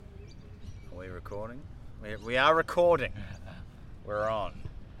we recording? We are recording. We're on.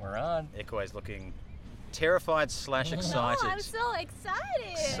 We're on. Ikue's looking terrified / excited. Oh, I'm so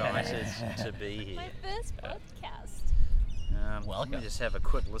excited. Excited to be here. My first podcast. Welcome. Let me just have a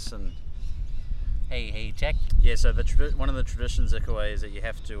quick listen. Hey, check. Yeah, so one of the traditions, Ikue, is that you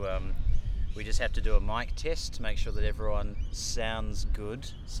have to, we just have to do a mic test to make sure that everyone sounds good.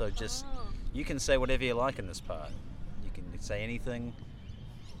 So you can say whatever you like in this part. You can say anything.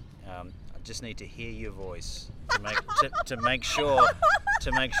 I just need to hear your voice to make sure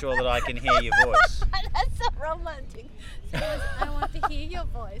that I can hear your voice. That's so romantic. So I want to hear your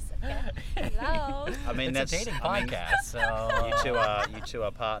voice. Okay. Hello. I mean, It's a dating podcast, so you two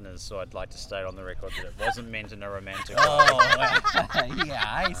are partners, so I'd like to state on the record that it wasn't meant in a romantic way. Oh, yeah,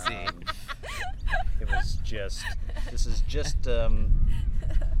 I see. This is just the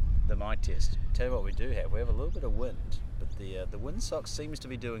mic test. Tell you what we do have. We have a little bit of wind, but the windsock seems to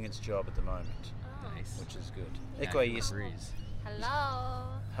be doing its job at the moment, Nice. which is good. Yeah, Ikue, you breeze.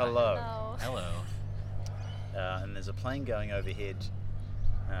 Hello. Hello. and there's a plane going overhead.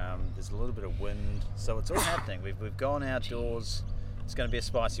 There's a little bit of wind, so it's all happening. We've gone outdoors. It's going to be a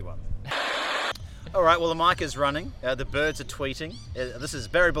spicy one. All right, well, the mic is running. The birds are tweeting. This is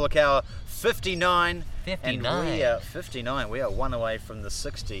Barry Bullock Hour 59. 59. And we are 59. We are one away from the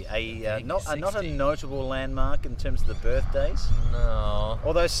 60. Not a 60. notable landmark in terms of the birthdays. No.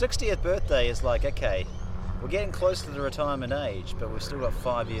 Although 60th birthday is like, okay, we're getting close to the retirement age, but we've still got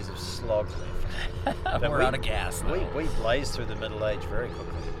 5 years of slog left. But We're out of gas. We blaze through the middle age very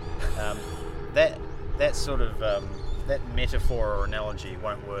quickly. That sort of that metaphor or analogy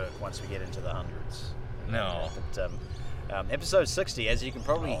won't work once we get into the hundreds. No. But episode 60, as you can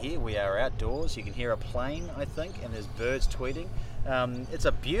probably hear, we are outdoors. You can hear a plane, I think, and there's birds tweeting. It's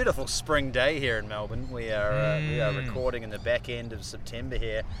a beautiful spring day here in Melbourne. We are recording in the back end of September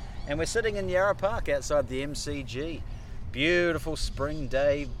here, and we're sitting in Yarra Park outside the MCG. Beautiful spring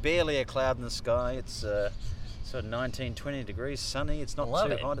day, barely a cloud in the sky. It's sort of 19, 20 degrees, sunny. It's not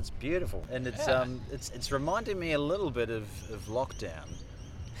too hot. It's beautiful, and it's reminding me a little bit of lockdown.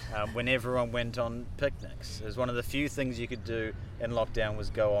 When everyone went on picnics. It was one of the few things you could do in lockdown was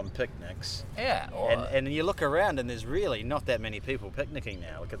go on picnics. Yeah. And you look around and there's really not that many people picnicking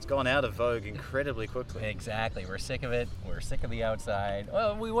now. Like, it's gone out of vogue incredibly quickly. Exactly. We're sick of it. We're sick of the outside.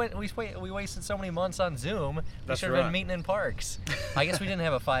 Well, we wasted so many months on Zoom. We That's should have right. been meeting in parks. I guess we didn't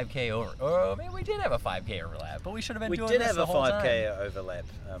have a 5K over. Oh, maybe we did have a 5K overlap, but we should have been doing this the whole time. We did have a 5K overlap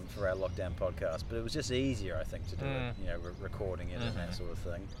for our lockdown podcast, but it was just easier, I think, to do it. You know, recording it and that sort of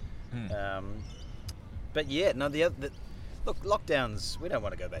thing. But yeah, no. Look, lockdowns. We don't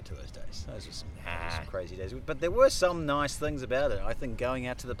want to go back to those days. Those were some crazy days. But there were some nice things about it. I think going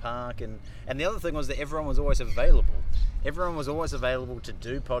out to the park and the other thing was that everyone was always available. Everyone was always available to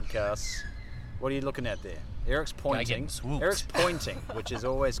do podcasts. What are you looking at there? Eric's pointing. Eric's pointing, which is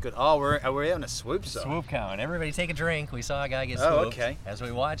always good. Oh, we're having a swoop zone. Swoop count. Everybody take a drink. We saw a guy get swooped. Oh, okay. As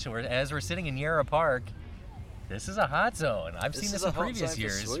we watch, as we're sitting in Yarra Park. This is a hot zone. I've seen this in previous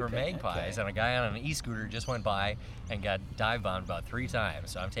years for magpies, and a guy on an e-scooter just went by and got dive bombed about 3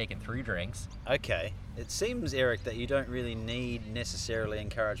 times. So I'm taking 3 drinks. Okay. It seems, Eric, that you don't really need necessarily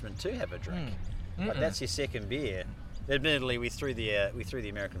encouragement to have a drink. Like, that's your second beer. Admittedly, we threw the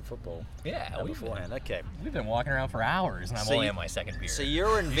American football. Yeah, beforehand. Okay. We've been walking around for hours, and I'm only on my second beer. So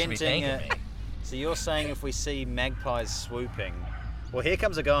you're inventing. You should be thanking me. So you're saying if we see magpies swooping. Well, here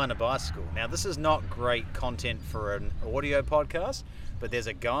comes a guy on a bicycle. Now, this is not great content for an audio podcast, but there's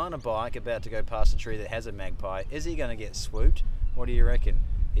a guy on a bike about to go past a tree that has a magpie. Is he going to get swooped? What do you reckon?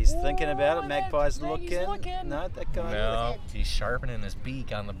 He's thinking about it. Magpie's looking. No, that guy. No, he's sharpening his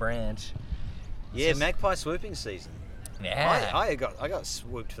beak on the branch. Yeah, magpie swooping season. Yeah. I got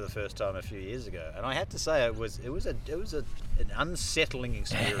swooped for the first time a few years ago, and I have to say it was an unsettling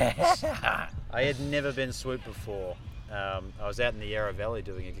experience. I had never been swooped before. I was out in the Yarra Valley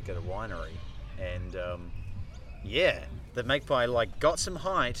doing a gig at a winery, and the magpie got some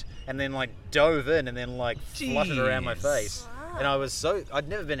height and then dove in and then fluttered around my face. Wow. And I'd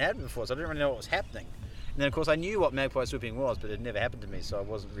never been at it before, so I didn't really know what was happening. And then of course I knew what magpie swooping was, but it had never happened to me, so I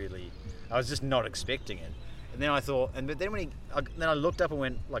was just not expecting it. And then I thought, then I looked up and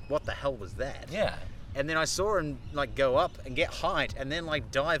went what the hell was that? Yeah. And then I saw him go up and get height and then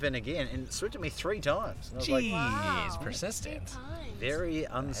dive in again, and it swooped at me 3 times. And I was Jeez, wow, persistent. very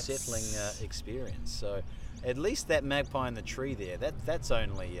unsettling experience. So at least that magpie in the tree there, that's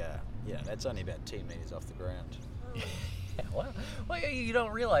only about 10 meters off the ground. Well, you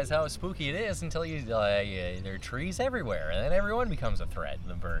don't realize how spooky it is until there are trees everywhere, and then everyone becomes a threat.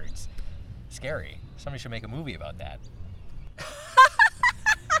 The birds, scary. Somebody should make a movie about that.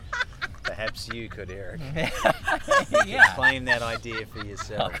 Perhaps you could, Eric. Yeah. Claim that idea for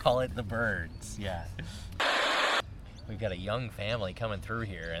yourself. I'll call it the birds. Yeah. We've got a young family coming through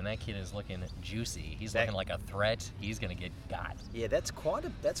here, and that kid is looking juicy. He's looking like a threat. He's gonna get got. Yeah, that's quite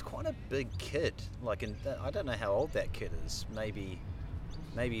a big kid. Like, I don't know how old that kid is. Maybe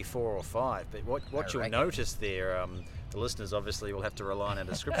 4 or 5. But what you'll notice there, the listeners obviously will have to rely on our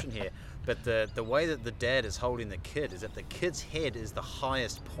description here. But the way that the dad is holding the kid is that the kid's head is the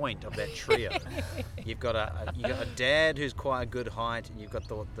highest point of that trio. You've got a dad who's quite a good height, and you've got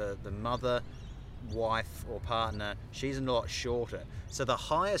the mother, wife or partner. She's a lot shorter. So the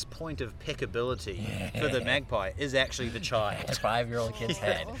highest point of peckability for the magpie is actually the child. A 5-year-old kid's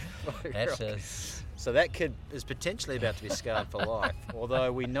head. That's just... So that kid is potentially about to be scarred for life.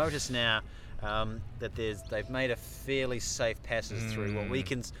 Although we notice now that they've made a fairly safe passage through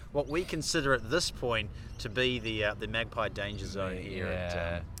what we consider at this point to be the magpie danger zone here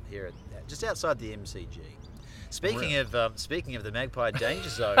at just outside the MCG. Speaking of the magpie danger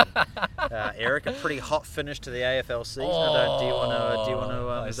zone, Eric, a pretty hot finish to the AFL season. Do you want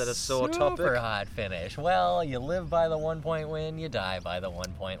to? Is that a sore topic? Super hot finish. Well, you live by the 1-point win, you die by the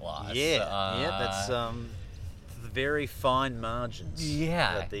 1-point loss. That's very fine margins.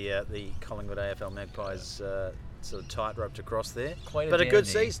 Yeah. That the Collingwood AFL Magpies sort of tight-roped across there. But a good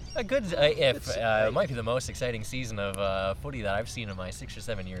season. A good, it might be the most exciting season of footy that I've seen in my 6 or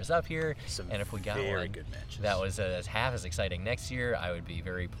 7 years up here. And if we got very one good matches. that was half as exciting next year, I would be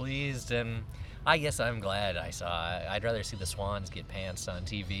very pleased. And I guess I'm glad I'd rather see the Swans get pantsed on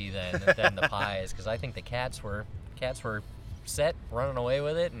TV than the Pies, because I think the Cats were set, running away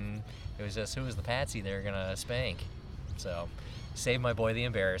with it, and it was just who was the patsy they were gonna spank. So, save my boy the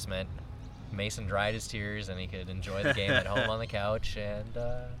embarrassment. Mason dried his tears, and he could enjoy the game at home on the couch. And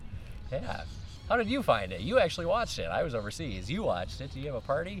yeah, how did you find it? You actually watched it. I was overseas. You watched it. Did you have a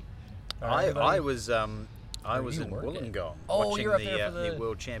party? I was in Wollongong watching the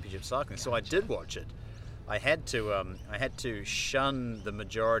World Championship cycling. So I did watch it. I had to shun the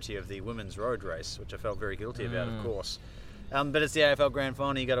majority of the women's road race, which I felt very guilty about, of course. But it's the AFL Grand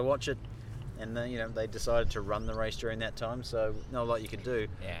Final. You got to watch it. And they decided to run the race during that time, so not a lot you could do.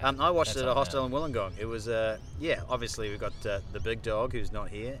 Yeah, I watched it at a hostel in Wollongong. It was, obviously we've got the big dog who's not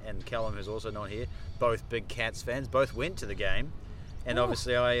here, and Callum who's also not here. Both big Cats fans. Both went to the game, and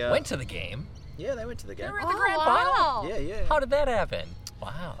obviously I went to the game. Yeah, they went to the game. They were at the grand final. Yeah. How did that happen?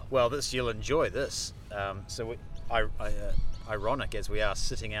 Wow. Well, you'll enjoy this. Ironic as we are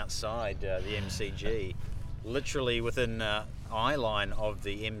sitting outside the MCG, literally within eye line of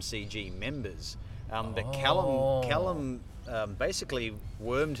the MCG members. But Callum basically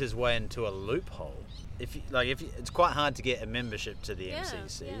wormed his way into a loophole. It's quite hard to get a membership to the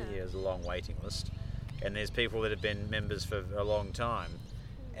MCC. There's a long waiting list, and there's people that have been members for a long time,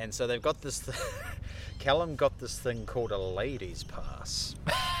 and so they've got this. Callum got this thing called a ladies' pass.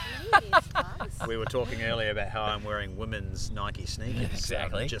 We were talking earlier about how I'm wearing women's Nike sneakers,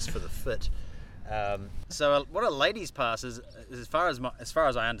 exactly, just for the fit. So what a ladies' pass is, as far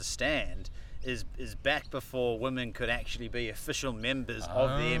as I understand, is back before women could actually be official members of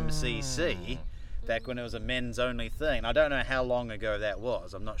the MCC, back when it was a men's only thing. I don't know how long ago that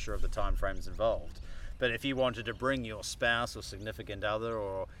was. I'm not sure of the time frames involved. But if you wanted to bring your spouse or significant other,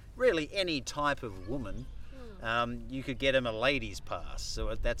 or really any type of woman, you could get him a ladies' pass.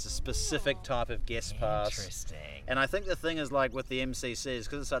 So that's a specific type of guest pass. Interesting. And I think the thing is, like with the MCC, is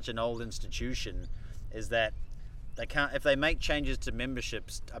because it's such an old institution, is that they can't, if they make changes to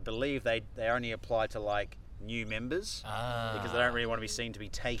memberships, I believe they only apply to like new members, because they don't really want to be seen to be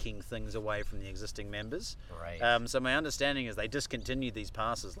taking things away from the existing members. Right. So my understanding is they discontinued these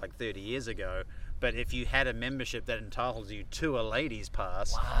passes like 30 years ago, but if you had a membership that entitles you to a ladies'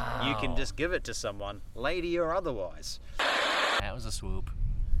 pass, you can just give it to someone, lady or otherwise. That was a swoop.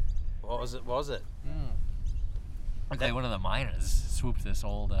 What was it? Okay, one of the miners swooped this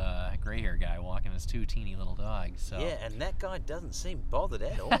old gray-haired guy walking his 2 teeny little dogs. So. Yeah, and that guy doesn't seem bothered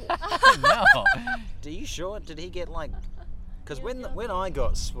at all. No. Are you sure? Did he get like... Because when I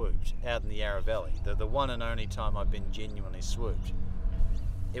got swooped out in the Yarra Valley, the one and only time I've been genuinely swooped,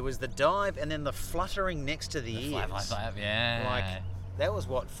 it was the dive and then the fluttering next to the ears. Flap, yeah. Like, that was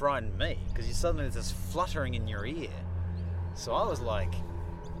what frightened me, because you suddenly there's this fluttering in your ear. So I was like...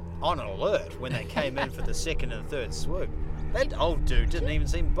 on alert when they came in for the second and third swoop. That old dude didn't even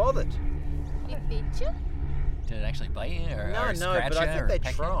seem bothered. He bit you? Did it actually bite you? Or No, but I think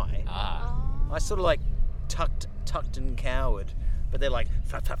they'd try. I sort of like tucked and cowered, but they're like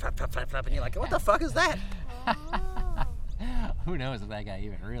flap, flap, flap, flap, flap, flap, and you're like, what the fuck is that? Who knows if that guy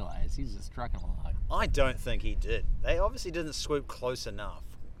even realized? He's just trucking along. I don't think he did. They obviously didn't swoop close enough.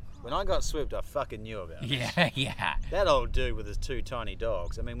 When I got swooped, I fucking knew about it. Yeah. That old dude with his 2 tiny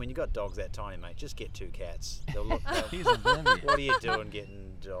dogs. I mean, when you got dogs that tiny, mate, just get 2 cats. He's oblivious. What are you doing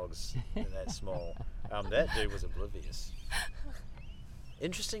getting dogs that small? That dude was oblivious.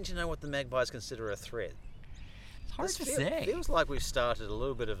 Interesting to know what the magpies consider a threat. It's hard to say. Feels like we've started a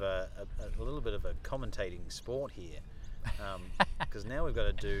little bit of a commentating sport here, because now we've got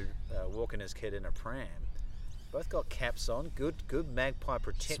a dude walking his kid in a pram. Both got caps on. Good magpie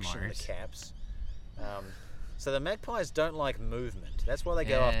protection. Smart. The caps. So the magpies don't like movement. That's why they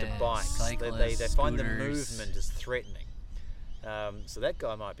go after bikes. Cyclists, they find the scooters. movement is threatening. So that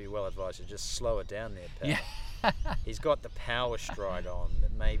guy might be well advised to just slow it down there, pal. Yeah. He's got the power stride on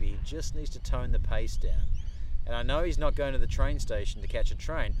that maybe he just needs to tone the pace down. And I know he's not going to the train station to catch a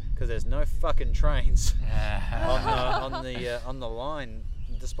train because there's no fucking trains on the line,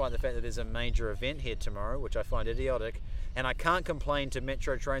 despite the fact that there's a major event here tomorrow, which I find idiotic. And I can't complain to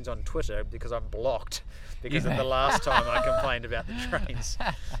Metro Trains on Twitter because I'm blocked because of the last time I complained about the trains.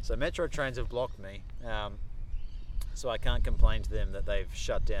 So Metro Trains have blocked me. So I can't complain to them that they've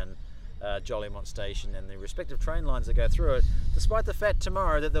shut down Jolimont Station and the respective train lines that go through it, despite the fact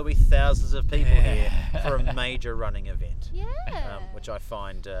tomorrow that there'll be thousands of people here for a major running event. Yeah. Which I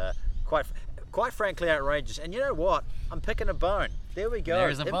find quite frankly outrageous. And you know what? I'm picking a bone. There we go.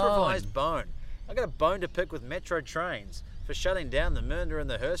 There's a improvised bone. I got a bone to pick with Metro Trains for shutting down the Mernda and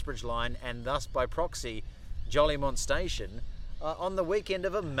the Hurstbridge line, and thus by proxy Jolimont Station on the weekend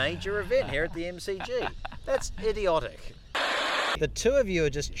of a major event here at the MCG. That's idiotic. The two of you are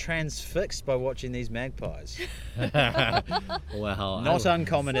just transfixed by watching these magpies. Well, Not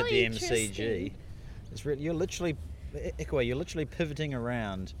uncommon So at the interesting. MCG. It's you're literally, Ikue, you're literally pivoting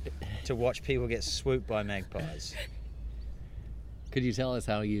around to watch people get swooped by magpies. Could you tell us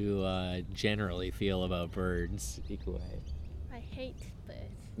how you generally feel about birds, Ikue? I hate birds.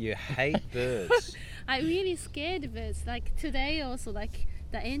 You hate birds. I'm really scared of birds. Like today also, like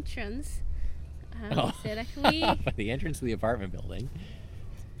the entrance. So like The entrance to the apartment building.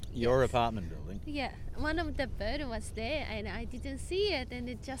 Your apartment building. yeah, one of the bird was there and I didn't see it and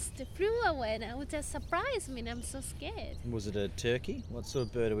it just flew away and it was just surprised me and I'm so scared. Was it a turkey? What sort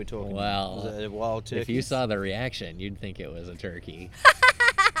of bird are we talking Well, about? Was it a wild turkey? If you saw the reaction, you'd think it was a turkey.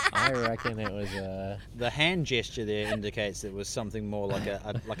 I reckon it was a... The hand gesture there indicates it was something more like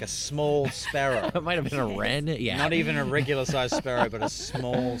a small sparrow. It might have been a wren. Yeah. Not even a regular sized sparrow, but a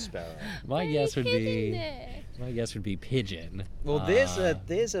small sparrow. My guess would Kidding be... there. My guess would be pigeon. Well, there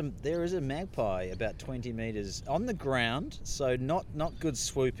is a magpie about 20 meters on the ground, so not good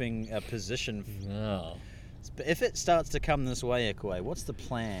swooping position. No. But if it starts to come this way, Ikue, what's the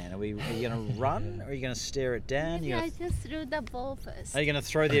plan? Are you going to run, or are you going to stare it down? Maybe I just threw the ball first. Are you going to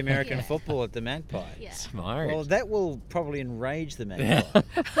throw the American Yeah. football at the magpie? Yeah. Smart. Well, that will probably enrage the magpie.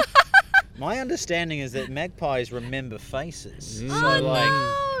 My understanding is that magpies remember faces. Mm. So, like,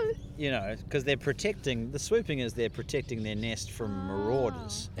 No! you know, because they're protecting, the swooping is they're protecting their nest from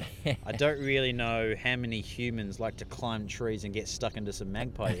marauders. I don't really know how many humans like to climb trees and get stuck into some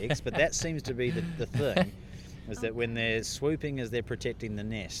magpie eggs, but that seems to be the thing, is that when they're swooping is they're protecting the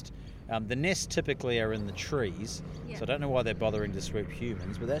nest. The nests typically are in the trees, Yeah. so I don't know why they're bothering to swoop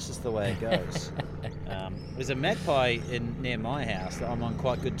humans, but that's just the way it goes. There's a magpie near my house that I'm on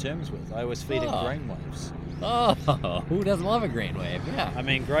quite good terms with. I always feed it Oh. brainwaves. Oh, who doesn't love a grain wave? Yeah. I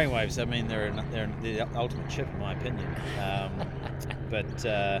mean, brainwaves, I mean, they're the ultimate chip in my opinion.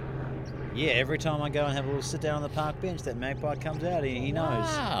 Yeah, every time I go and have a little sit down on the park bench, that magpie comes out. He knows.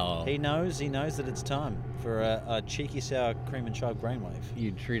 Wow. He knows that it's time for a cheeky sour cream and chive brainwave.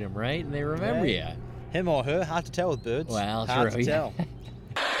 You treat them right and they remember you. Him or her, hard to tell with birds. Well, hard true. to tell.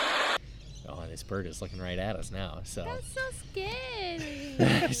 Oh, this bird is looking right at us now. So, That's so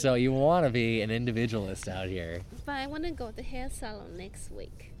scary. so you want to be an individualist out here. But I want to go to the hair salon next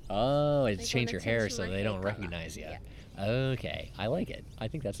week. Oh, and They're change gonna your hair change so my they hair don't color. recognize you. Yeah. Okay, I like it. I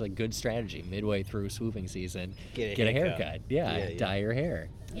think that's a good strategy. Midway through swooping season, Get a get a haircut. haircut. Yeah, Yeah, yeah. dye your hair.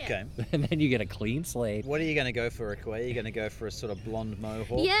 Yeah. Okay. And then you get a clean slate. What are you going to go for, Ikue? Are you going to go for a sort of blonde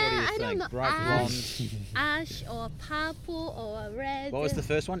mohawk? Yeah, what do you I think? don't know. Bright blonde. Ash or purple or red. What was the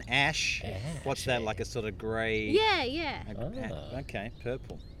first one? Ash. Ash, What's that? eh? Like a sort of grey. Yeah, yeah. Oh. Okay,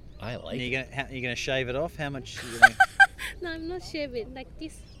 purple. I like And it. you're gonna shave it off? How much? No, I'm not shaving like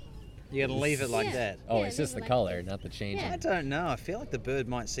this. You're gonna leave it like Yeah. that? Oh, Yeah, it's just leave the it like color, this. not the changing. Yeah. I don't know. I feel like the bird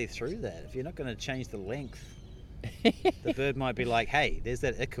might see through that. If you're not gonna change the length, the bird might be like, "Hey, there's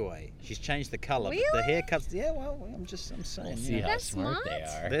that Ikue. She's changed the color, but the Really? haircuts. Yeah, well, I'm saying. We'll see yeah. how That's smart they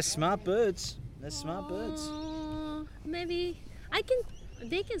smart. are. They're smart birds. They're smart birds. Maybe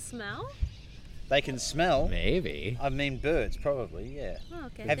they can smell. They can smell. Maybe. I mean, birds, probably, yeah. Oh,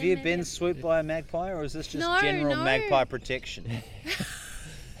 okay. Have Then you maybe been swooped by a magpie, or is this just No, general no. magpie protection?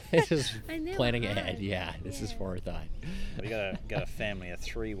 This is I never planning had. ahead. Yeah, this is Yeah. forethought. We got a family of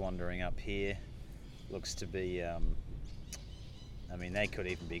 3 wandering up here. Looks to be, I mean, they could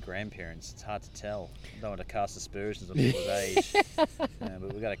even be grandparents. It's hard to tell. I don't want to cast aspersions on people's age.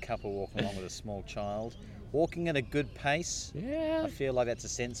 But we've got a couple walking along with a small child. Walking at a good pace. Yeah. I feel like that's a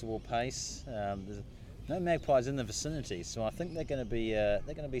sensible pace. There's no magpies in the vicinity, so I think they're going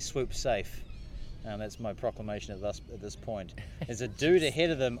to be swoop safe. That's my proclamation at this point. There's a dude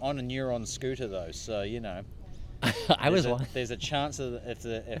ahead of them on a Neuron scooter, though, so you know. There's a chance that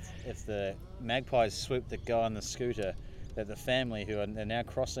if the magpies swoop the guy on the scooter, that the family who are now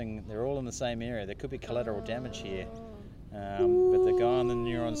crossing, they're all in the same area. There could be collateral damage here. But the guy on the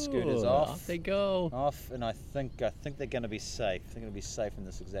Neuron scooter's off. Off they go. Off, and I think they're going to be safe. They're going to be safe in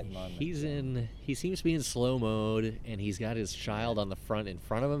this exact moment. He seems to be in slow mode, and he's got his child on the front in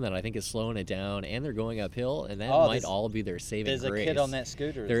front of him that I think is slowing it down, and they're going uphill, and that might all be their saving grace. There's a kid on that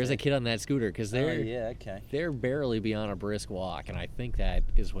scooter. There is a kid on that scooter because they're they're barely beyond a brisk walk, and I think that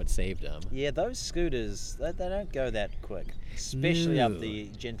is what saved them. Yeah, those scooters they don't go that quick, especially up the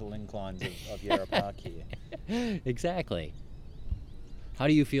gentle inclines of Yarra Park here. Exactly. How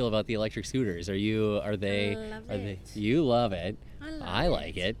do you feel about the electric scooters? You love it. I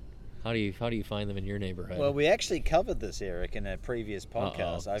like it. How do you find them in your neighborhood? Well, we actually covered this, Eric, in a previous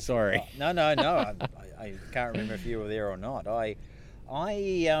podcast. Sorry. No. I can't remember if you were there or not.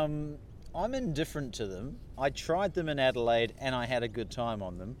 I'm indifferent to them. I tried them in Adelaide and I had a good time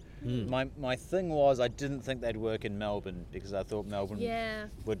on them. My thing was I didn't think they'd work in Melbourne because I thought Melbourne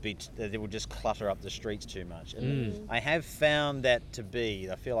they would just clutter up the streets too much. And I have found that to be.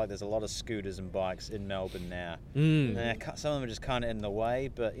 I feel like there's a lot of scooters and bikes in Melbourne now. And some of them are just kind of in the way,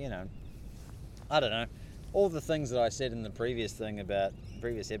 but you know, I don't know. All the things that I said in the previous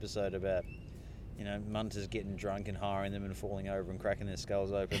episode about, you know, munters getting drunk and hiring them and falling over and cracking their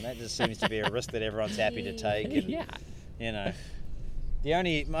skulls open. That just seems to be a risk that everyone's happy to take. And, you know, the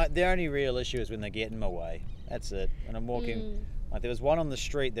only real issue is when they get in my way. That's it. And I'm walking. Like there was one on the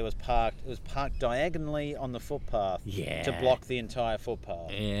street that was parked. It was parked diagonally on the footpath to block the entire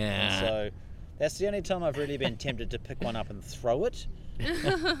footpath. Yeah. And so that's the only time I've really been tempted to pick one up and throw it.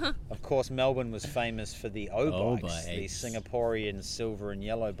 Of course, Melbourne was famous for the O-bikes, the Singaporean silver and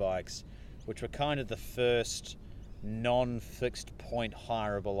yellow bikes, which were kind of the first non-fixed point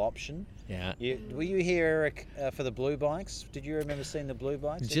hireable option. Yeah. Were you here, Eric, for the blue bikes? Did you remember seeing the blue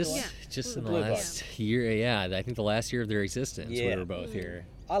bikes? Just in the last year, I think the last year of their existence we were both here.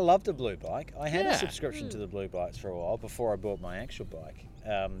 I loved a blue bike. I had a subscription to the blue bikes for a while before I bought my actual bike.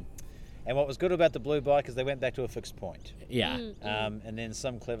 And what was good about the blue bike is they went back to a fixed point. Yeah. And then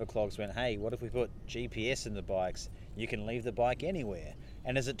some clever clogs went, hey, what if we put GPS in the bikes? You can leave the bike anywhere.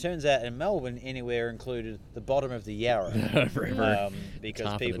 And as it turns out, in Melbourne, anywhere included the bottom of the Yarra.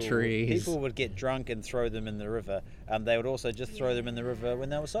 Because people would get drunk and throw them in the river. They would also just throw them in the river when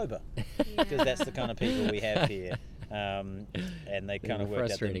they were sober. Because that's the kind of people we have here. And they kind of worked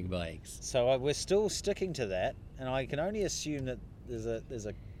frustrating bikes. So we're still sticking to that. And I can only assume that there's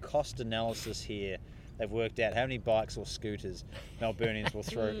a cost analysis here. They've worked out how many bikes or scooters Melburnians will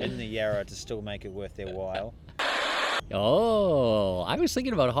throw in the Yarra to still make it worth their while. Oh, I was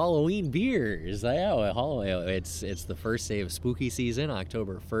thinking about Halloween beers. It's the first day of spooky season,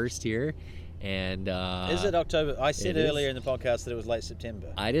 October 1st here. And is it October? I said earlier in the podcast that it was late September.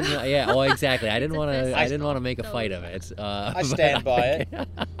 I didn't. Exactly. I didn't want to make a fight of it. I stand by it.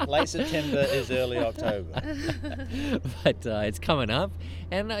 Late September is early October. But it's coming up,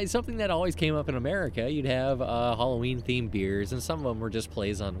 and it's something that always came up in America. You'd have Halloween-themed beers, and some of them were just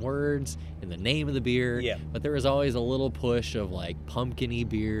plays on words in the name of the beer. Yeah. But there was always a little push of like pumpkin-y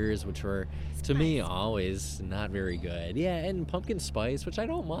beers, which were to me always not very good. Yeah, and pumpkin spice, which I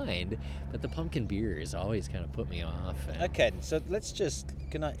don't mind, but the pumpkin beers always kind of put me off. Okay, so let's just,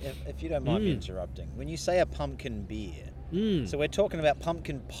 if you don't mind me interrupting, when you say a pumpkin beer, so we're talking about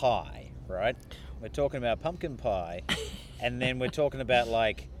pumpkin pie, right? We're talking about pumpkin pie, and then we're talking about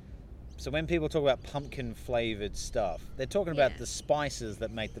so when people talk about pumpkin flavored stuff, they're talking about the spices that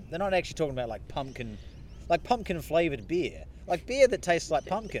make them. They're not actually talking about pumpkin flavored beer. Like beer that tastes like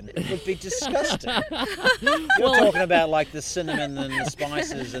pumpkin would be disgusting. You're talking about the cinnamon and the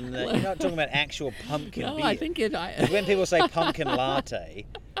spices, and you're not talking about actual pumpkin beer. I think when people say pumpkin latte,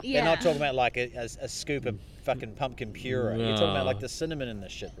 they're not talking about a scoop of fucking pumpkin puree. You're talking about like the cinnamon and the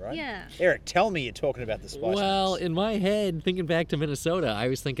shit, right? Yeah. Eric, tell me you're talking about the spice. Well, in my head, thinking back to Minnesota, I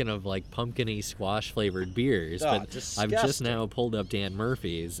was thinking of like pumpkin-y squash-flavored beers. Oh, but disgusting. I've just now pulled up Dan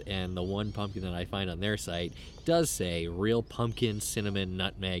Murphy's, and the one pumpkin that I find on their site does say real pumpkin, cinnamon,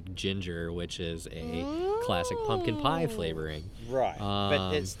 nutmeg, ginger, which is a classic pumpkin pie flavoring. Right,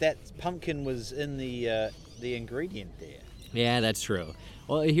 but it's that pumpkin was in the ingredient there. Yeah, that's true.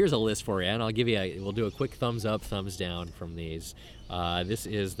 Well, here's a list for you, and we'll do a quick thumbs up, thumbs down from these. This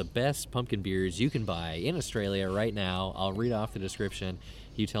is the best pumpkin beers you can buy in Australia right now. I'll read off the description.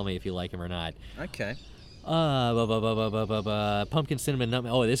 You tell me if you like them or not. Okay. Pumpkin, cinnamon,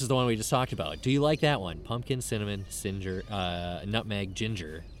 nutmeg. Oh, this is the one we just talked about. Do you like that one? Pumpkin, cinnamon, nutmeg,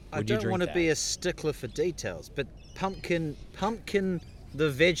 ginger. I don't want to be a stickler for details, but pumpkin, the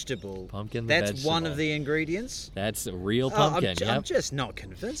vegetable. That's one of the ingredients. That's a real pumpkin. I'm just not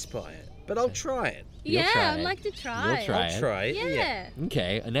convinced by it, but I'll try it. I'd like to try. You'll try I'll try it. Yeah.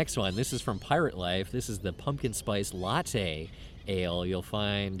 Okay, next one. This is from Pirate Life. This is the pumpkin spice latte ale. You'll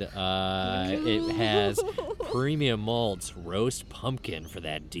find it has premium malts, roast pumpkin for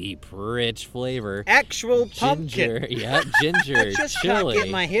that deep, rich flavor. Actual pumpkin. Ginger, yeah, ginger, I just chili. can't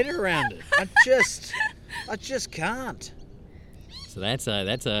get my head around it. I just can't. So that's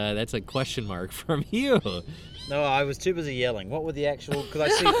a question mark from you. No, I was too busy yelling. What were the actual? Because I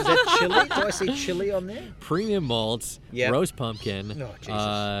see, is that chili? Do I see chili on there? Premium malts, roast pumpkin,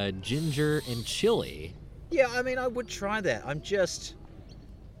 ginger, and chili. Yeah, I mean, I would try that.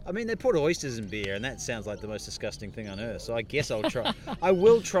 They put oysters in beer, and that sounds like the most disgusting thing on earth. So I guess I'll try. I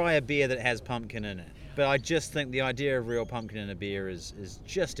will try a beer that has pumpkin in it. But I just think the idea of real pumpkin in a beer is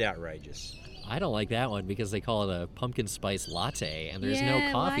just outrageous. I don't like that one because they call it a pumpkin spice latte, and there's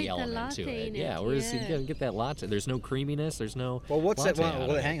no coffee element to it. Yeah, whereas you get that latte, there's no creaminess, there's no. Well, what's that one?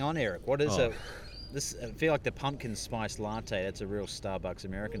 Well, it. Hang on, Eric. What is this? I feel like the pumpkin spice latte. That's a real Starbucks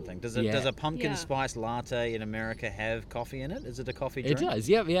American thing. Does a pumpkin spice latte in America have coffee in it? Is it a coffee drink? It does.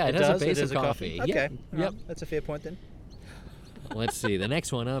 Yeah. It has a base of coffee. Okay. Yep. That's a fair point then. Let's see. The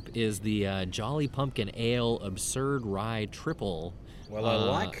next one up is the Jolly Pumpkin Ale Absurd Rye Triple.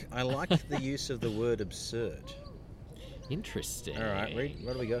 Well, I like the use of the word absurd. Interesting. All right, read.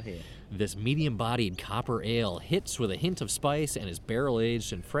 What do we got here? This medium-bodied copper ale hits with a hint of spice and is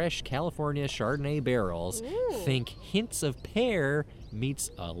barrel-aged in fresh California Chardonnay barrels. Ooh. Think hints of pear meets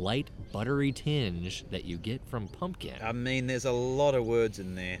a light, buttery tinge that you get from pumpkin. I mean, there's a lot of words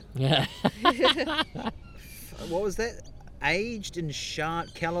in there. What was that? Aged in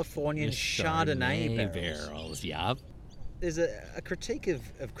Californian Chardonnay barrels. Yep. There's a critique of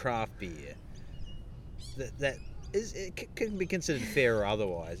craft beer that can be considered fair or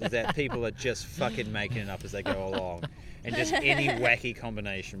otherwise, is that people are just fucking making it up as they go along, and just any wacky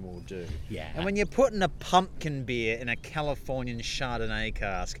combination will do. Yeah. And when you're putting a pumpkin beer in a Californian Chardonnay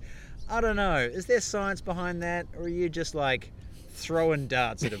cask, I don't know, is there science behind that, or are you just like throwing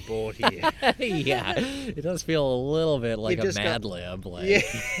darts at a board here? Yeah, it does feel a little bit like a Mad Lib, like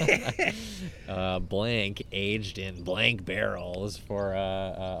blank aged in blank barrels for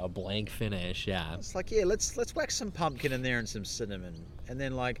a blank finish. Yeah, it's like, let's whack some pumpkin in there and some cinnamon, and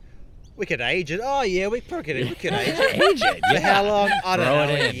then like we could age it. Oh yeah, we could age it. Age it. For how long? I don't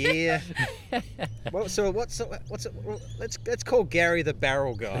know. It a year. What's it? Let's call Gary the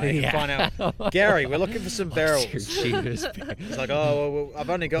barrel guy and find out. Gary, we're looking for some barrels. It's like, well, I've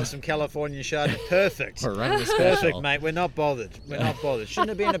only got some Californian Chardonnay. Perfect. We're running a special. Perfect, mate. We're not bothered.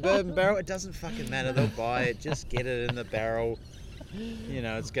 Shouldn't it be in a bourbon barrel? It doesn't fucking matter. They'll buy it. Just get it in the barrel.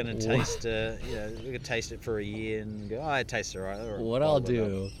 It's going to taste. We could taste it for a year and go, it tastes all right. What I'll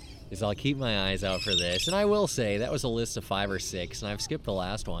do is I'll keep my eyes out for this. And I will say that was a list of 5 or 6, and I've skipped the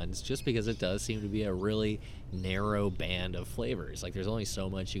last ones just because it does seem to be a really narrow band of flavors. Like, there's only so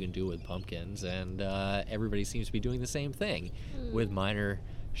much you can do with pumpkins, and everybody seems to be doing the same thing with minor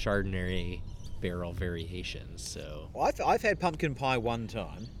Chardonnay barrel variations. So, well, I've had pumpkin pie one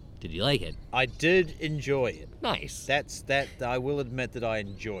time. Did you like it? I did enjoy it. Nice. I will admit that I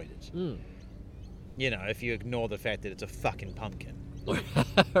enjoyed it. If you ignore the fact that it's a fucking pumpkin.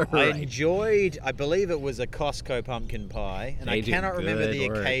 Right. I believe it was a Costco pumpkin pie, and I cannot remember the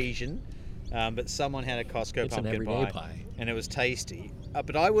occasion, but someone had a Costco pumpkin pie, and it was tasty.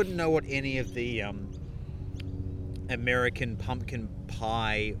 But I wouldn't know what any of the American pumpkin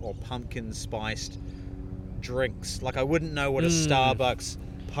pie or pumpkin spiced drinks, like I wouldn't know what a Starbucks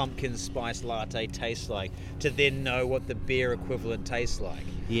pumpkin spice latte tastes like to then know what the beer equivalent tastes like.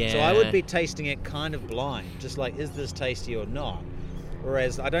 Yeah. So I would be tasting it kind of blind, just like, is this tasty or not?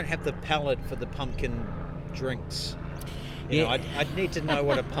 Whereas I don't have the palate for the pumpkin drinks. You know, I'd need to know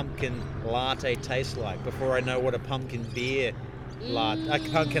what a pumpkin latte tastes like before I know what a pumpkin beer latte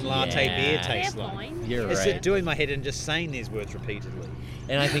beer tastes Fair like. point. You're It's right. doing my head and just saying these words repeatedly.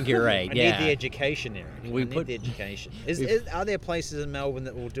 And I think you're right. I Yeah. need the education, Eric. I need put- the education. Are there places in Melbourne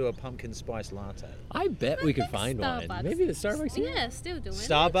that will do a pumpkin spice latte? I bet we could think find one. Starbucks. Maybe the Starbucks. Yeah, still doing it.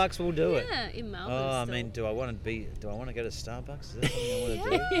 Starbucks will do it. Yeah, in Melbourne. Oh, I still. mean, do I want to go to Starbucks? Is that something I want to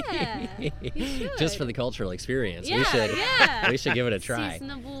do? Yeah, you should. Just for the cultural experience. Yeah, We should give it a try.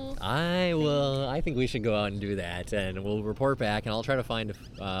 Seasonable. I think we should go out and do that, and we'll report back, and I'll try to find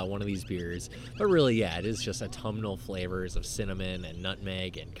one of these beers. But really, yeah, it is just autumnal flavors of cinnamon and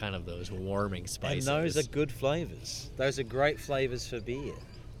nutmeg and kind of those warming spices. And those are good flavors. Those are great flavors for beer.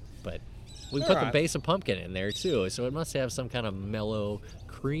 But we All put the right. base of pumpkin in there too, so it must have some kind of mellow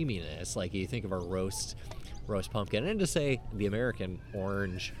creaminess, like you think of a roast pumpkin. And to say the American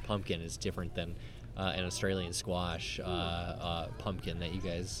orange pumpkin is different than an Australian squash pumpkin that you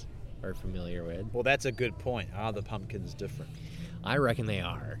guys are familiar with. Well, that's a good point. Are the pumpkins different? I reckon they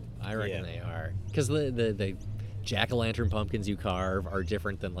are. Yeah. They are. Because the jack-o'-lantern pumpkins you carve are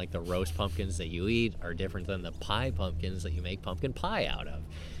different than like the roast pumpkins that you eat, are different than the pie pumpkins that you make pumpkin pie out of.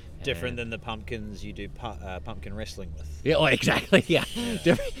 Different than the pumpkins you do pumpkin wrestling with. Yeah, oh, exactly. Yeah,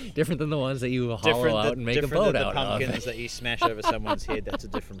 different than the ones that you hollow out and make a boat out the of. pumpkins that you smash over someone's head. That's a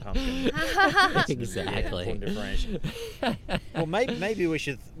different pumpkin. Exactly. Yeah, differentiation. Well, maybe we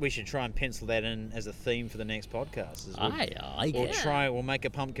should try and pencil that in as a theme for the next podcast. I like it. We'll make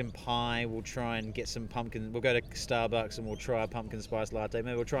a pumpkin pie. We'll try and get some pumpkin. We'll go to Starbucks and we'll try a pumpkin spice latte.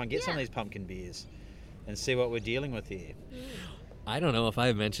 Maybe we'll try and get some of these pumpkin beers and see what we're dealing with here. I don't know if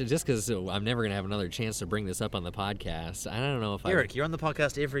I've mentioned, just because I'm never going to have another chance to bring this up on the podcast. I don't know if Eric, you're on the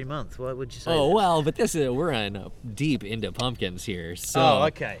podcast every month. Why would you say Oh that? well, but we're on deep into pumpkins here. So Oh,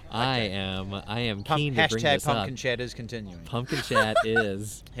 okay. I am keen to bring this pumpkin up. chat is continuing. Pumpkin chat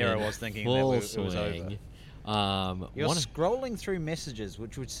is Here I in was thinking that full it was over. swing. You're scrolling through messages,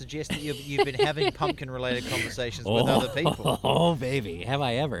 which would suggest that you've been having pumpkin-related conversations with other people. Oh, baby, have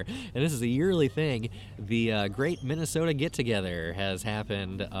I ever. And this is a yearly thing. The Great Minnesota Get-Together has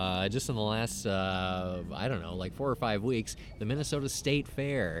happened just in the last, I don't know, like 4 or 5 weeks. The Minnesota State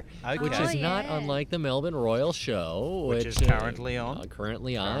Fair, which Okay. is not unlike the Melbourne Royal Show. Which is currently on.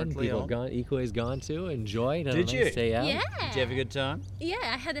 Currently on. Currently People on. have gone, Ikue's gone to, enjoyed. Had a Did nice you? day out. Yeah. Did you have a good time? Yeah,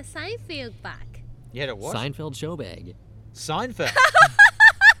 I had a Seinfeld back. You had a what? Seinfeld show bag. Seinfeld.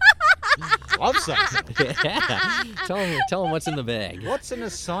 Love Seinfeld. Yeah. Tell them what's in the bag. What's in a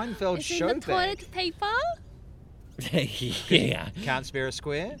Seinfeld It's show in the bag? toilet paper. Yeah. Can't spare a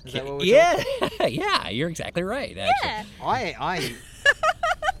square? Is that what we're Yeah, yeah, you're exactly right. Actually. Yeah.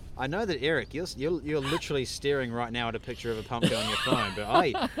 I know that Eric, you're literally staring right now at a picture of a pumpkin on your phone, but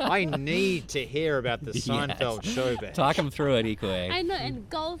I need to hear about the Seinfeld show bag. Talk them through it, Ikue. I know, and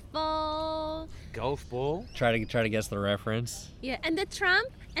golf ball. Golf ball. Try to guess the reference. Yeah, and the Trump,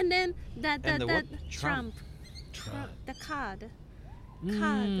 and then And the what? Trump. The card.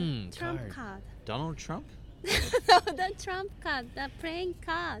 Trump card. card. Donald Trump. No, the Trump card, the playing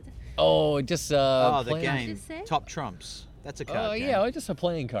card. Oh, just The playing- game. you say? Top Trumps. That's a card Oh game. yeah, just a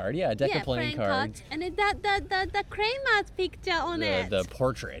playing card. Yeah, a deck Yeah, of playing cards. And then the Kramer's picture on it. The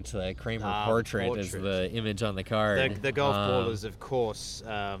portrait, the Kramer Ah, portrait is portrait. the image on the card. The golf ball is, of course,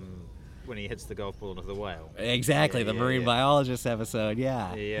 when he hits the golf ball into the whale. Exactly, the marine biologist episode.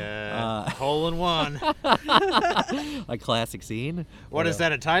 Yeah. Yeah. Hole in one. A classic scene. What is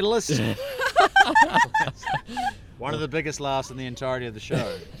that, a Titleist? One of the biggest laughs in the entirety of the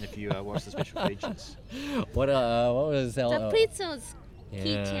show, if you watch the special features. What was that? the Pretzel's yeah.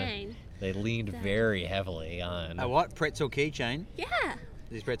 keychain. They leaned very heavily on. A what? Pretzel keychain? Yeah.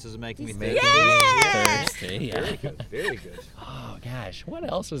 These pretzels are making me Making thirsty. Yeah. thirsty. Yeah. Very good. Very good. Oh gosh, what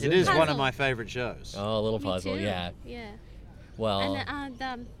else was It in is there? one of Puzzle. my favorite shows. Oh, a little Me puzzle. too. Yeah. Yeah. Well, And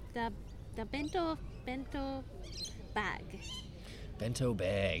the bento bag. bento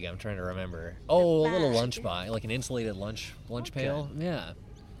bag. I'm trying to remember. Oh, a little bag. lunch bag, like an insulated lunch pail. Yeah.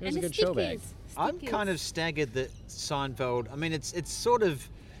 It was And a good show bag. I'm kind of staggered that Seinfeld. I mean,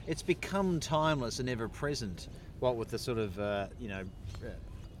 it's become timeless and ever present. What with the sort of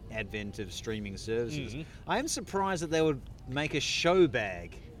advent of streaming services, I am surprised that they would make a show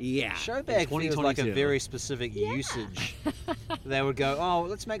bag. Yeah. Show bag feels like a 2022. very specific usage. They would go, oh,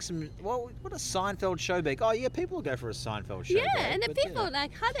 let's make some. What a Seinfeld show bag. Oh yeah, people will go for a Seinfeld show Yeah, bag. and the but, you people know.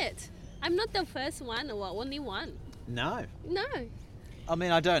 like had it. I'm not the first one or only one. No. No. I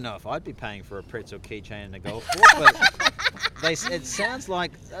mean, I don't know if I'd be paying for a pretzel keychain and a golf ball, but It sounds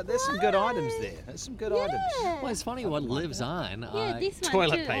like there's some good items there. There's some good items. Well, it's funny what lives on. Yeah, this one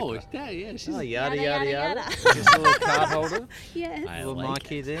Toilet too. paper. Oh, yeah, she's Yada, Yada, yada, yada, yada. yada. Just a little card holder. Yes. I Little like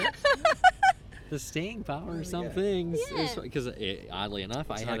marquee there. the staying power we of some go. things. Yeah. Because oddly enough,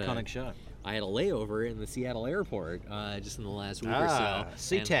 It's an iconic show. I had a layover in the Seattle airport just in the last week or so.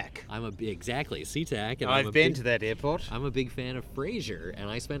 SeaTac. Exactly, SeaTac. And I've been to that airport. I'm a big fan of Frasier, and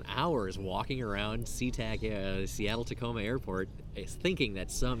I spent hours walking around SeaTac, Seattle Tacoma Airport, thinking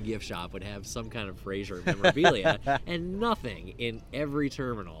that some gift shop would have some kind of Frasier memorabilia, and nothing in every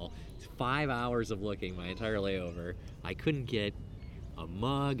terminal. 5 hours of looking, my entire layover. I couldn't get a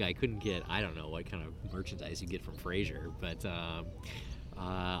mug. I couldn't get, I don't know what kind of merchandise you get from Frasier, but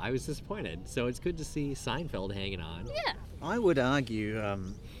I was disappointed. So it's good to see Seinfeld hanging on. Yeah. I would argue,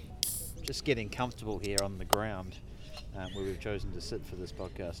 just getting comfortable here on the ground, where we've chosen to sit for this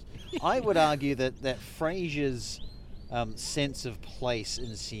podcast, I would argue that Frasier's sense of place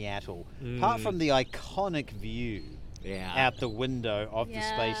in Seattle, apart from the iconic view out the window of the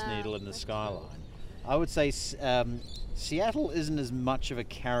Space Needle in the skyline, I would say Seattle isn't as much of a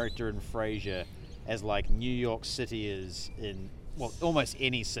character in Frasier as like New York City is in almost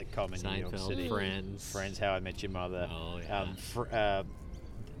any sitcom in New York City. Friends, How I Met Your Mother. Oh, yeah.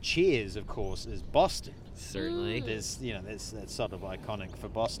 Cheers, of course, is Boston. Certainly. That's sort of iconic for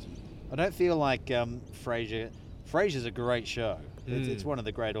Boston. I don't feel like Frasier's a great show. It's one of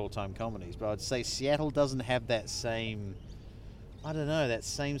the great all-time comedies, but I'd say Seattle doesn't have that same, I don't know, that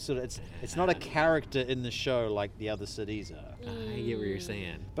same sort of, it's not a character in the show like the other cities are. I get what you're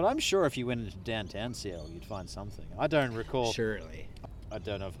saying. But I'm sure if you went into downtown Seattle, you'd find something. I don't recall. Surely. I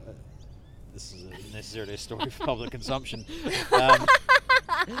don't know if this is necessarily a story for public consumption.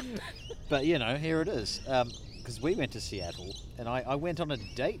 But, here it is. Because we went to Seattle, and I went on a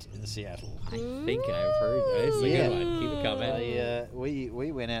date in Seattle. I think I've heard. It's a good one. Keep it coming.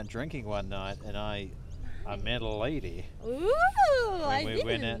 We went out drinking one night, and I met a lady. Ooh,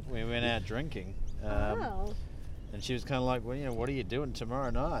 We went out drinking. Wow. And she was kind of like, well, what are you doing tomorrow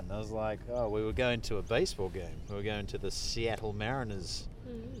night? And I was like, oh, we were going to a baseball game. We were going to the Seattle Mariners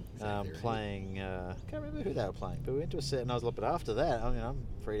playing. Can't remember who they were playing, but we went to a set, and I was like, but after that, I'm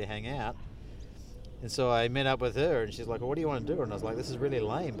free to hang out. And so I met up with her, and she's like, well, what do you want to do? And I was like, this is really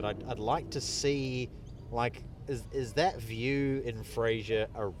lame, but I'd like to see, like, is that view in Frasier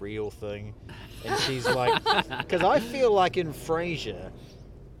a real thing? And she's like, because I feel like in Frasier,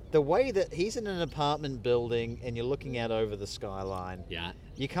 the way that he's in an apartment building and you're looking out over the skyline,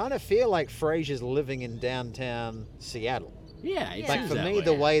 you kind of feel like Frasier's living in downtown Seattle. Yeah, Like for me,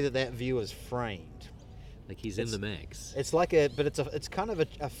 the way that view is framed. Like he's in the mix. It's like it's kind of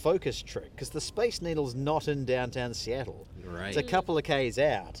a focus trick because the Space Needle's not in downtown Seattle. Right. It's a couple of k's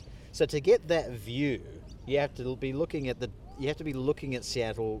out. So to get that view, you have to be looking at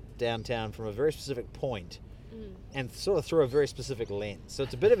Seattle downtown from a very specific point, and sort of through a very specific lens. So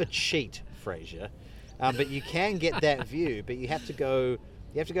it's a bit of a cheat, Frasier, but you can get that view. But you have to go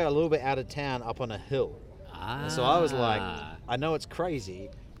a little bit out of town, up on a hill. And so I was like, I know it's crazy,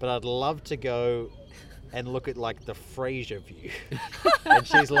 but I'd love to go and look at like the Frasier view. And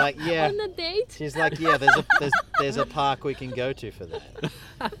she's like, yeah. On a date? She's like, yeah, there's a park we can go to for that.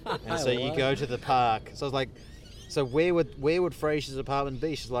 And so you go to the park. So I was like, so where would Frasier's apartment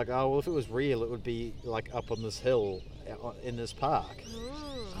be? She's like, oh, well, if it was real, it would be like up on this hill in this park.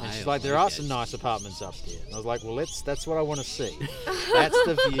 And she's like, there are some nice apartments up there. And I was like, well, that's what I want to see. That's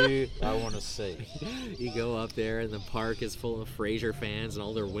the view I want to see. You go up there and the park is full of Frasier fans and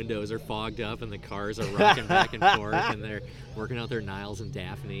all their windows are fogged up and the cars are rocking back and forth and they're working out their Niles and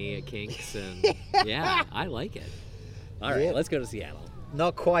Daphne kinks and yeah, I like it. All right, let's go to Seattle.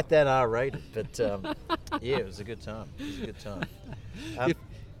 Not quite that R-rated, but yeah, it was a good time.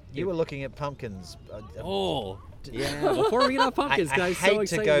 You were looking at pumpkins. Yeah, before we get off pumpkins, guys, I hate so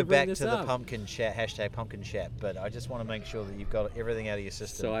excited to go to bring back this to the up. pumpkin chat, #pumpkin chat, but I just want to make sure that you've got everything out of your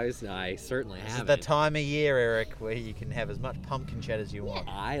system. So I certainly have This is the time of year, Eric, where you can have as much pumpkin chat as you want.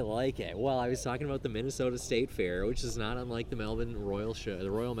 I like it. Well, I was talking about the Minnesota State Fair, which is not unlike the Melbourne Royal Show,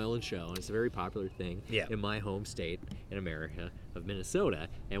 the Royal Melon Show, and it's a very popular thing in my home state in America of Minnesota.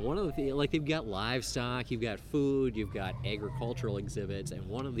 And one of the they've got livestock, you've got food, you've got agricultural exhibits, and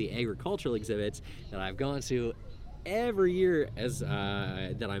one of the agricultural exhibits that I've gone to every year as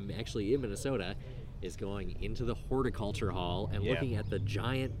that I'm actually in Minnesota is going into the horticulture hall and looking at the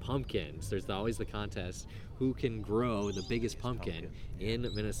giant pumpkins. There's always the contest who can grow the biggest pumpkin in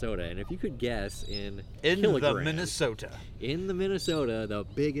Minnesota. And if you could guess in kilograms, in the Minnesota, the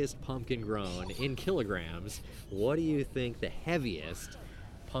biggest pumpkin grown in kilograms, what do you think the heaviest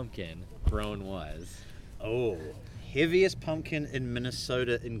pumpkin grown was? Oh, Heaviest pumpkin in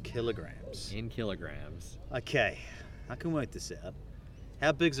Minnesota in kilograms. In kilograms. Okay, I can work this out.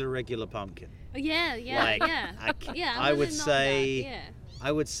 How big's a regular pumpkin? Yeah. I would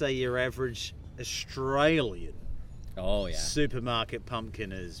say your average Australian supermarket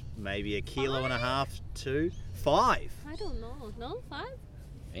pumpkin is maybe a kilo and a half to 5. I don't know. No, 5?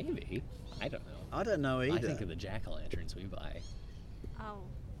 Maybe. I don't know. I don't know either. I think of the jack-o'-lanterns we buy. Oh.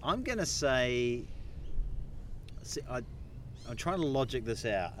 I'm gonna say. See, I'm trying to logic this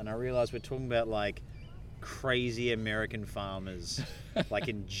out, and I realize we're talking about like crazy American farmers, like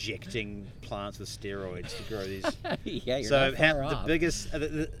injecting plants with steroids to grow these. Yeah, you're so not far the off. biggest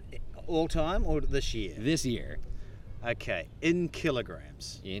all time or this year? This year. Okay, in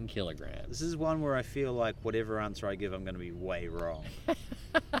kilograms. In kilograms. This is one where I feel like whatever answer I give, I'm going to be way wrong.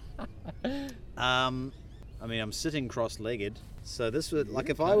 I mean, I'm sitting cross-legged, so this would like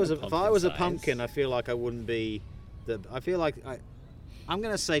if I was a pumpkin, I feel like I wouldn't be. I'm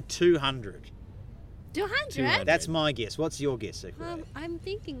going to say 200. 200? That's my guess. What's your guess, Ikue? I'm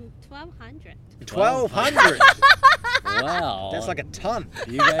thinking 1,200. 1,200. Wow. That's like a ton.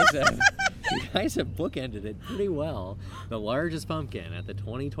 You guys have bookended it pretty well. The largest pumpkin at the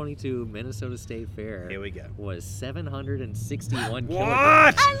 2022 Minnesota State Fair. Here we go. Was 761 kilograms.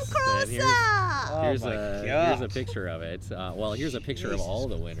 What? I'm closer! Here's God. a picture of it. Here's a picture of all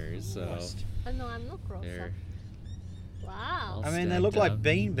the winners. So Oh, no, I'm not closer. they're Wow. I mean, they look like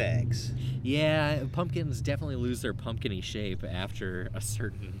bean bags. Yeah, pumpkins definitely lose their pumpkin-y shape after a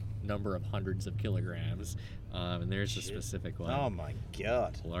certain number of hundreds of kilograms. And there's a specific one. Oh my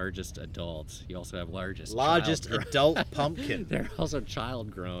God. Largest adult. You also have largest Largest adult pumpkin. They're also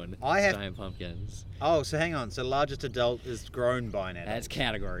child-grown giant pumpkins. Oh, so hang on. So largest adult is grown by an adult. As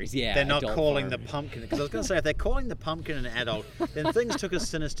categories, yeah. They're not adult calling farm. the pumpkin. Because I was going to say, if they're calling the pumpkin an adult, then things took a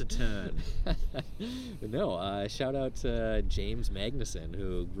sinister turn. No, shout out to James Magnuson,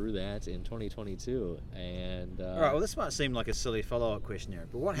 who grew that in 2022. And All right, well, this might seem like a silly follow-up question here,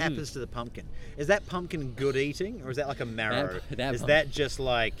 but what happens to the pumpkin? Is that pumpkin good eating, or is that like a marrow? Is that just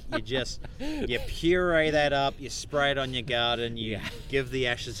like you puree that up, you spray it on your garden, you give the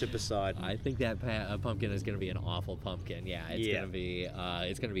ashes to Poseidon? I think that pumpkin is going to be an awful pumpkin. Yeah, it's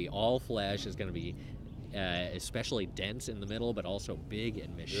going to be all flesh. It's going to be especially dense in the middle, but also big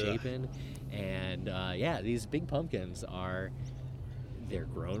and misshapen. And these big pumpkins they're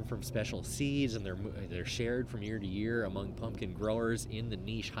grown from special seeds, and they're shared from year to year among pumpkin growers in the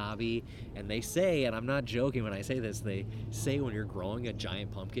niche hobby. And they say, and I'm not joking when I say this, they say when you're growing a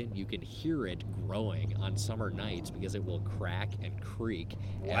giant pumpkin, you can hear it growing on summer nights because it will crack and creak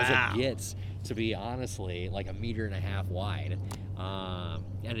as it gets to be honestly like 1.5 meters wide.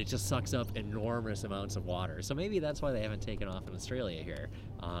 And it just sucks up enormous amounts of water. So maybe that's why they haven't taken off in Australia here.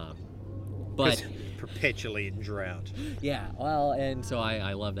 But perpetually in drought. Yeah, well, and so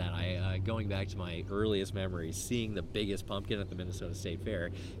I love that. Going back to my earliest memories, seeing the biggest pumpkin at the Minnesota State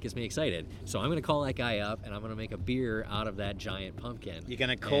Fair gets me excited. So I'm going to call that guy up, and I'm going to make a beer out of that giant pumpkin. You're going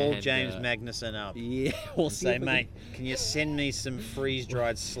to call James Magnuson up. Yeah, we'll see. Say, mate, can you send me some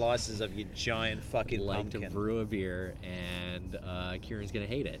freeze-dried slices of your giant fucking pumpkin? To brew a beer, and Kieran's going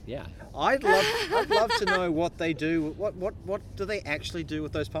to hate it. Yeah. I'd love to know what they do. What do they actually do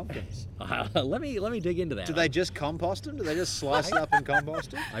with those pumpkins? Let me dig into that. Do they just compost them? Do they just slice it up and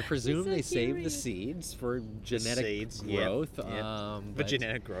compost them? I presume they save the seeds for genetic growth. For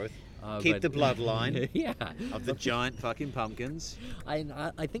genetic growth. Keep the bloodline of the giant fucking pumpkins.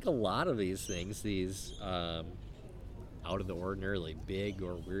 I think a lot of these things, out of the ordinarily big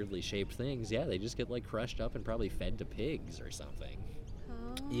or weirdly shaped things, they just get like crushed up and probably fed to pigs or something.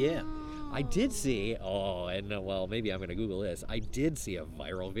 Yeah. I did see, maybe I'm going to Google this. I did see a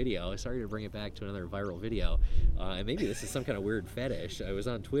viral video. Sorry to bring it back to another viral video. And maybe this is some kind of weird fetish. I was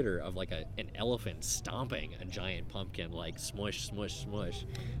on Twitter of like an elephant stomping a giant pumpkin, like smush, smush, smush.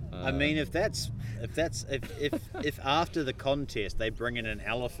 I mean, if after the contest they bring in an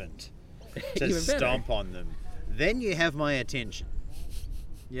elephant to stomp on them, then you have my attention.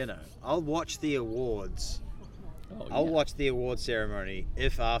 You know, I'll watch the awards. I'll watch the award ceremony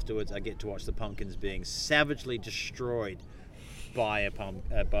if afterwards I get to watch the pumpkins being savagely destroyed by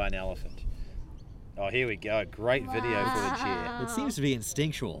an elephant. Oh, here we go. Great video footage here. It seems to be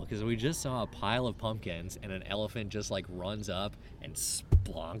instinctual because we just saw a pile of pumpkins and an elephant just like runs up and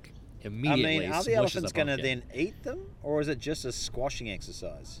splonk immediately. I mean, are the elephants going to then eat them, or is it just a squashing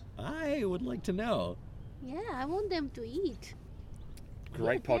exercise? I would like to know. Yeah, I want them to eat.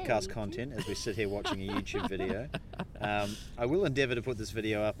 Great podcast content as we sit here watching a YouTube video. I will endeavour to put this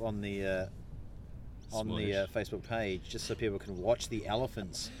video up on the on the Facebook page, just so people can watch the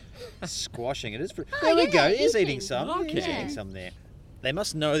elephants squashing. It is. There Oh, we yeah, go. He's eating. eating some. Okay. He's eating some there. They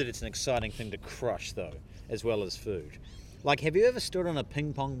must know that it's an exciting thing to crush, though, as well as food. Like, have you ever stood on a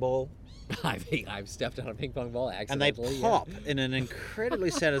ping pong ball? I've stepped on a ping pong ball And they accidentally. pop in an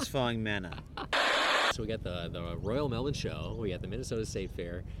incredibly satisfying manner. So we got the Royal Melbourne Show. We got the Minnesota State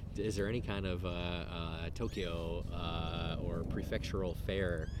Fair. Is there any kind of Tokyo or prefectural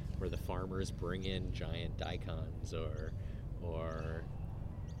fair where the farmers bring in giant daikons, or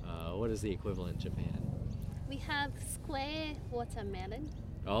what is the equivalent in Japan? We have square watermelon.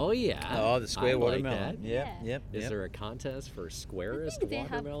 Oh yeah. Oh, the square I like watermelon. that. Yep, Yeah. yep. Is there a contest for squarest think they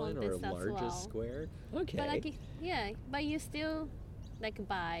have watermelon or contests as largest well. square? Okay. But like, yeah, but you still like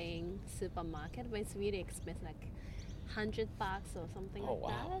buying supermarket, but it's really expensive, like $100 or something Oh, like wow.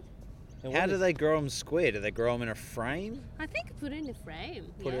 that. And How what do is- they grow them square? Do they grow them in a frame? I think put it in the frame.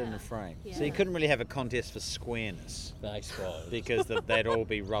 Put it in yeah. a frame. Yeah. So you couldn't really have a contest for squareness I suppose. because they'd all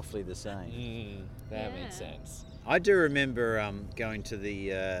be roughly the same. That Yeah. makes sense. I do remember going to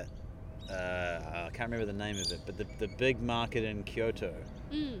the, I can't remember the name of it, but the big market in Kyoto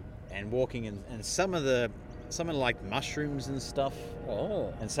Mm. and walking in, and some of like mushrooms and stuff,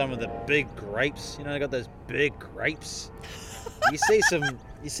 Oh. and some of the big grapes. You know, they got those big grapes. you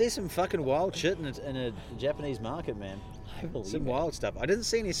see some fucking wild shit in a Japanese market, man. I believe Some it. wild stuff. I didn't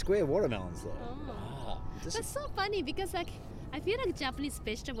see any square watermelons though. Oh. Ah. Just- That's so funny because like I feel like Japanese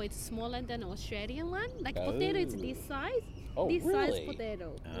vegetable is smaller than Australian one. Like potato is this size. Oh, this really? size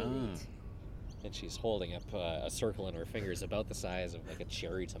potato. Ah. We eat. And she's holding up a circle in her fingers about the size of like a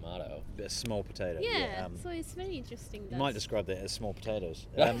cherry tomato. a small potato. Yeah, so it's very interesting. you might describe that as small potatoes.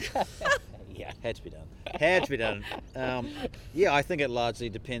 Yeah. Had to be done. Had to be done. Yeah, I think it largely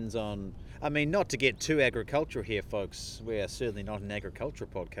depends on. I mean, not to get too agricultural here, folks. We are certainly not an agricultural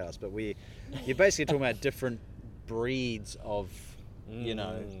podcast, but you're basically talking about different breeds of, you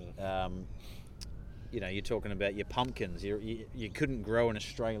know, you're talking about your pumpkins. You couldn't grow an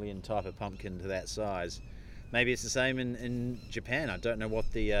Australian type of pumpkin to that size. Maybe it's the same in Japan. I don't know what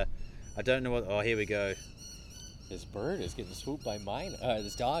Oh, here we go. This bird is getting swooped by mine.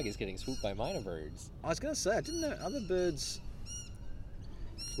 This dog is getting swooped by minor birds. I was going to say, I didn't know other birds.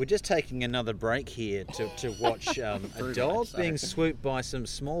 We're just taking another break here to watch a Bird dog watch, sorry. being swooped by some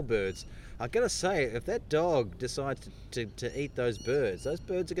small birds. I got to say, if that dog decides to eat those birds are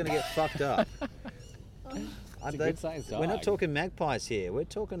going to get fucked up. It's a good-sized dog. We're not talking magpies here. We're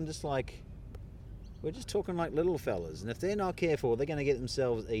just talking like little fellas, and if they're not careful, they're going to get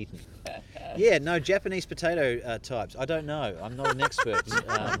themselves eaten. Yeah, no, Japanese potato types. I don't know. I'm not an expert.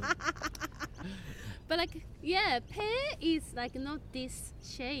 But like, yeah, pear is like not this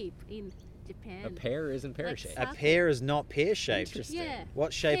shape in Japan. A pear isn't pear Like shaped. A pear is not pear-shaped. Interesting. Yeah.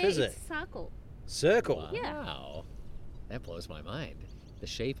 What shape pear is it? Circle. Circle. Wow. Yeah. That blows my mind. The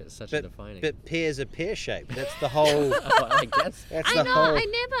shape is such a defining. But pears are pear-shaped. That's the whole. Oh, I guess. That's I the know. whole.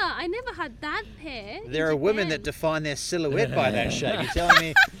 I never had that pear. in There are women that Japan. define their silhouette by that shape.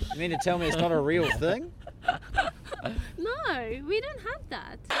 You mean to tell me it's not a real thing? No, we don't have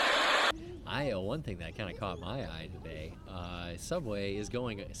that. One thing that kind of caught my eye today. Subway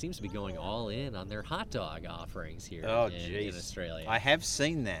seems to be going all in on their hot dog offerings here in Australia. I have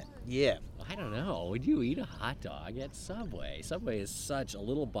seen that. Yeah. I don't know. Would you eat a hot dog at Subway? Subway is such a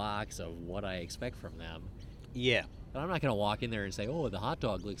little box of what I expect from them. Yeah. But I'm not going to walk in there and say, "Oh, the hot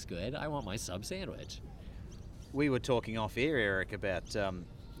dog looks good. I want my sub sandwich." We were talking off air, Eric, about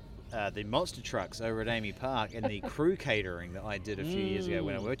the monster trucks over at Amy Park and the crew catering that I did a few years ago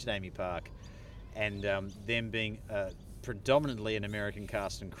when I worked at Amy Park, and them being predominantly an American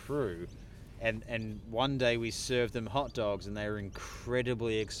cast and crew. And one day we served them hot dogs, and they were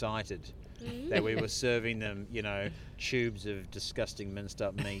incredibly excited that we were serving them, tubes of disgusting minced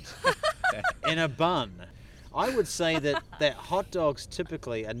up meat in a bun. I would say that hot dogs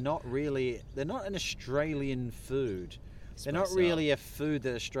typically are they're not an Australian food. They're not really a food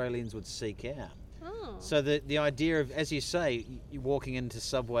that Australians would seek out. Oh. So the idea of, as you say, you walking into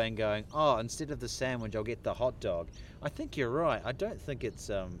Subway and going, oh, instead of the sandwich, I'll get the hot dog. I think you're right. I don't think it's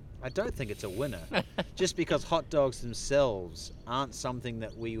a winner, just because hot dogs themselves aren't something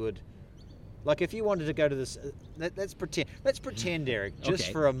that we would. Like, if you wanted to go to this, let's pretend, Eric, just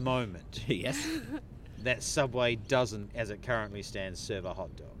Okay. for a moment, Yes. that Subway doesn't, as it currently stands, serve a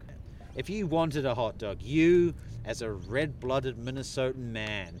hot dog. If you wanted a hot dog, you, as a red-blooded Minnesotan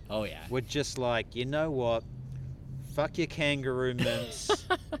man, Oh yeah. would just like, you know what? Fuck your kangaroo mints.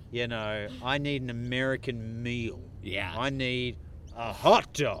 I need an American meal. Yeah. I need A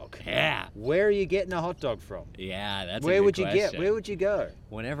hot dog? Yeah. Where are you getting a hot dog from? Yeah, that's Where a good would you question. Where would you go?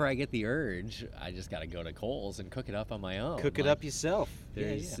 Whenever I get the urge, I just got to go to Kohl's and cook it up on my own. Cook it up yourself.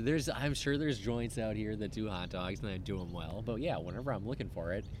 I'm sure there's joints out here that do hot dogs and they do them well. But yeah, whenever I'm looking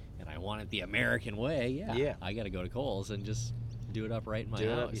for it and I want it the American way, I got to go to Kohl's and just do it up right in my house.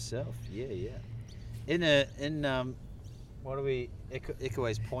 Do it up yourself. Yeah. What are we?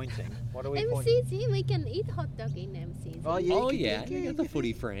 Ikue's pointing. What are we pointing? MCG, we can eat hot dog in MCG. Oh yeah, you got the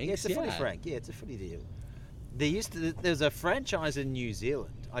footy franks. Yeah, it's a footy frank. Yeah, it's a footy deal. There's a franchise in New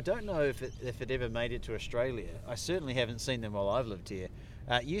Zealand. I don't know if it ever made it to Australia. I certainly haven't seen them while I've lived here.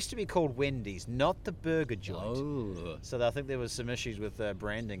 It used to be called Wendy's, not the burger joint. Oh. So I think there was some issues with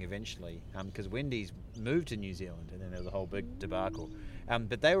branding eventually, because Wendy's moved to New Zealand, and then there was a whole big debacle.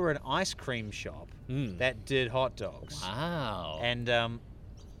 But they were an ice cream shop that did hot dogs. Wow.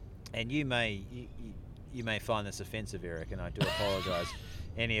 And you may find this offensive, Eric, and I do apologise.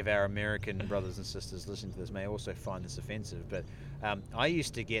 Any of our American brothers and sisters listening to this may also find this offensive, but I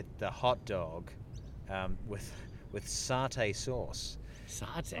used to get the hot dog with satay sauce.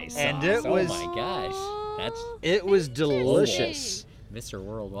 Satay sauce. And it was, oh my gosh, it was delicious. Mr.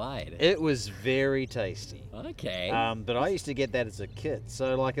 Worldwide. It was very tasty. Okay. But I used to get that as a kid.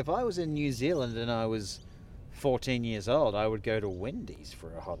 So like if I was in New Zealand and I was 14 years old, I would go to Wendy's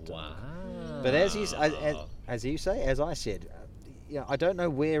for a hot dog. Wow. But as I said, I don't know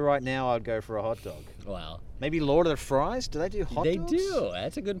where right now I'd go for a hot dog. Well, maybe Lord of the Fries? Do they do hot dogs? They do.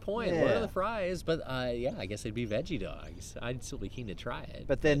 That's a good point. Yeah. Lord of the Fries, but I guess they'd be veggie dogs. I'd still be keen to try it.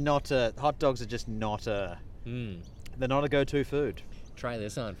 But they're not hot dogs are just not they're not a go-to food. Try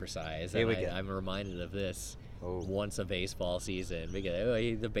this on for size. Here we go. I'm reminded of this Oh. once a baseball season.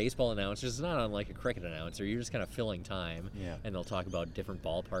 Because the baseball announcer is not unlike a cricket announcer. You're just kind of filling time, and they'll talk about different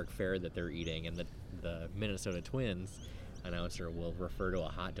ballpark fare that they're eating. And the Minnesota Twins announcer will refer to a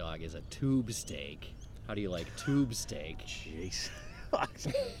hot dog as a tube steak. How do you like tube steak? Jeez.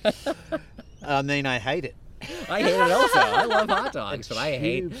 I mean, I hate it. I hate it also. I love hot dogs, but I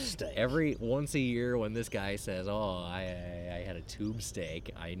hate steak. every once a year when this guy says, "Oh, I had a tube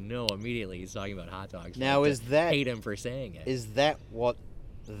steak." I know immediately he's talking about hot dogs. Now, hate him for saying it? Is that what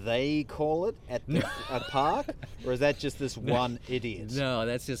they call it at a park, or is that just this one idiot? No,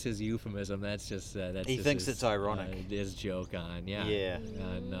 that's just his euphemism. That's he thinks it's ironic. His joke on Yeah.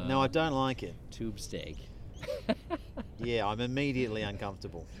 No, I don't like it. Tube steak. Yeah, I'm immediately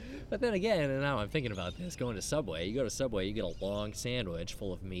uncomfortable. But then again, and now I'm thinking about this, going to Subway, you go to Subway, you get a long sandwich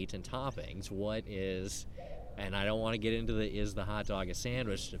full of meat and toppings. What is, and I don't want to get into is the hot dog a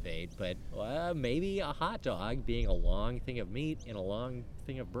sandwich debate, but maybe a hot dog being a long thing of meat and a long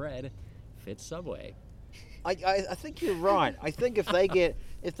thing of bread fits Subway. I think you're right. I think if they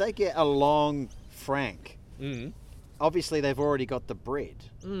get a long frank, obviously they've already got the bread,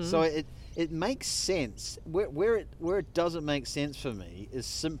 so it makes sense. Where it doesn't make sense for me is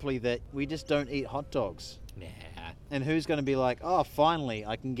simply that we just don't eat hot dogs. Nah. And who's going to be like, oh, finally,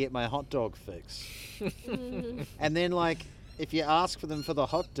 I can get my hot dog fix. And then, like, if you ask for them for the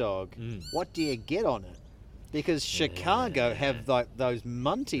hot dog, what do you get on it? Because Chicago have like those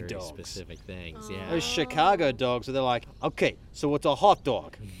Munty Very dogs. specific things, yeah. Those Chicago dogs where they're like, okay, so it's a hot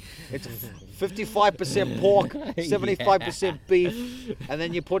dog. It's 55% pork, 75% beef, and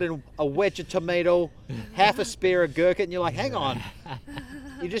then you put in a wedge of tomato, half a spear of gherkin, and you're like, hang on.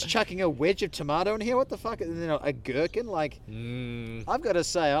 You're just chucking a wedge of tomato in here? What the fuck? And then a gherkin? Like, I've got to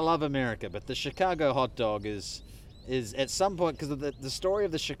say, I love America, but the Chicago hot dog is at some point, because the story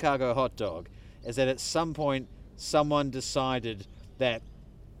of the Chicago hot dog is that at some point someone decided that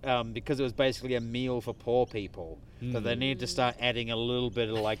because it was basically a meal for poor people, that they needed to start adding a little bit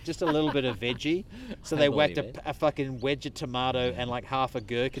of just a little bit of veggie. So they whacked a fucking wedge of tomato and like half a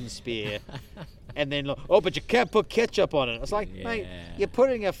gherkin spear. And then, but you can't put ketchup on it. It's like, mate, you're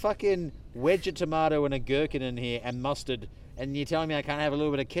putting a fucking wedge of tomato and a gherkin in here and mustard, and you're telling me I can't have a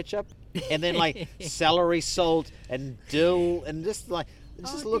little bit of ketchup? And then like celery salt and dill and just like, it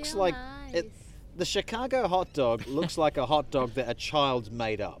just looks like it. The Chicago hot dog looks like a hot dog that a child's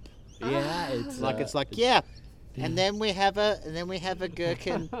made up. Yeah, it's like and then we have a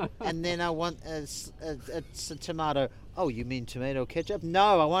gherkin, and then I want a tomato. Oh, you mean tomato ketchup?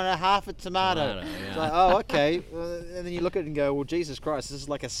 No, I want a half a tomato. It's like, oh, okay. And then you look at it and go, well, Jesus Christ, this is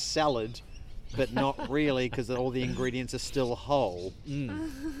like a salad, but not really, because all the ingredients are still whole.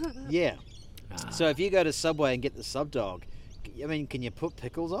 Yeah. So if you go to Subway and get the sub dog, I mean, can you put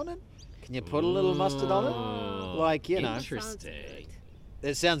pickles on it? Can you put a little mustard on it? Like, you know. Interesting.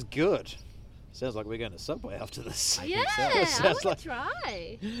 It sounds good. Sounds like we're going to Subway after this. Yeah, so. I want to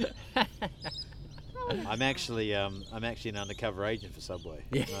try. I'm actually an undercover agent for Subway.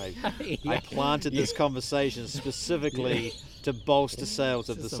 Yeah. I planted this conversation specifically to bolster sales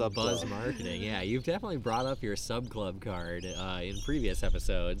of the some sub buzz club. marketing. Yeah, you've definitely brought up your sub club card in previous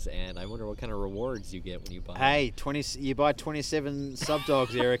episodes, and I wonder what kind of rewards you get when you buy. Hey, you buy 27 sub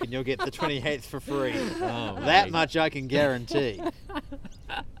dogs, Eric, and you'll get the 28th for free. Oh, That much I can guarantee.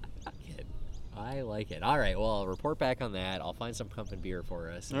 I like it. All right, well, I'll report back on that. I'll find some pumpkin beer for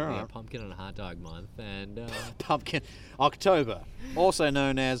us. It'll be a pumpkin and hot dog month, and Pumpkin October, also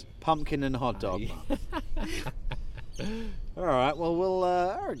known as Pumpkin and Hot Dog Month. All right, well, we'll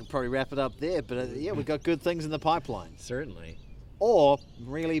probably wrap it up there. But yeah, we've got good things in the pipeline, certainly. or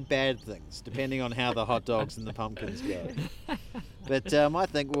really bad things, depending on how the hot dogs and the pumpkins go. But I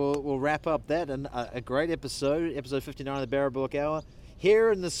think we'll wrap up that, and a great episode 59 of the Barry Bullock Hour.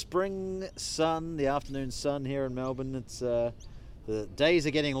 Here in the spring sun, the afternoon sun here in Melbourne, it's the days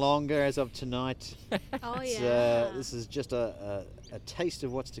are getting longer as of tonight. Oh, This is just a taste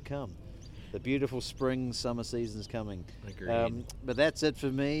of what's to come. The beautiful spring, summer season's coming. Agreed. But that's it for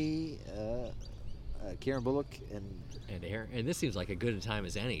me, Kieran Bullock. And Aaron, and this seems like a good time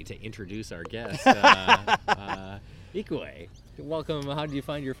as any to introduce our guest, Ikue. Welcome. How did you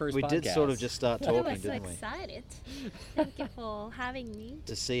find your first podcast? We did sort of just start talking, I was so didn't we? excited. Thank you for having me.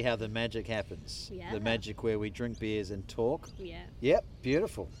 To see how the magic happens. Yeah. The magic where we drink beers and talk. Yeah. Yep,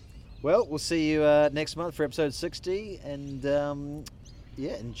 beautiful. Well, we'll see you next month for episode 60, and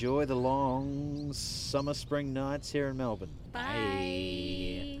enjoy the long summer spring nights here in Melbourne. Bye.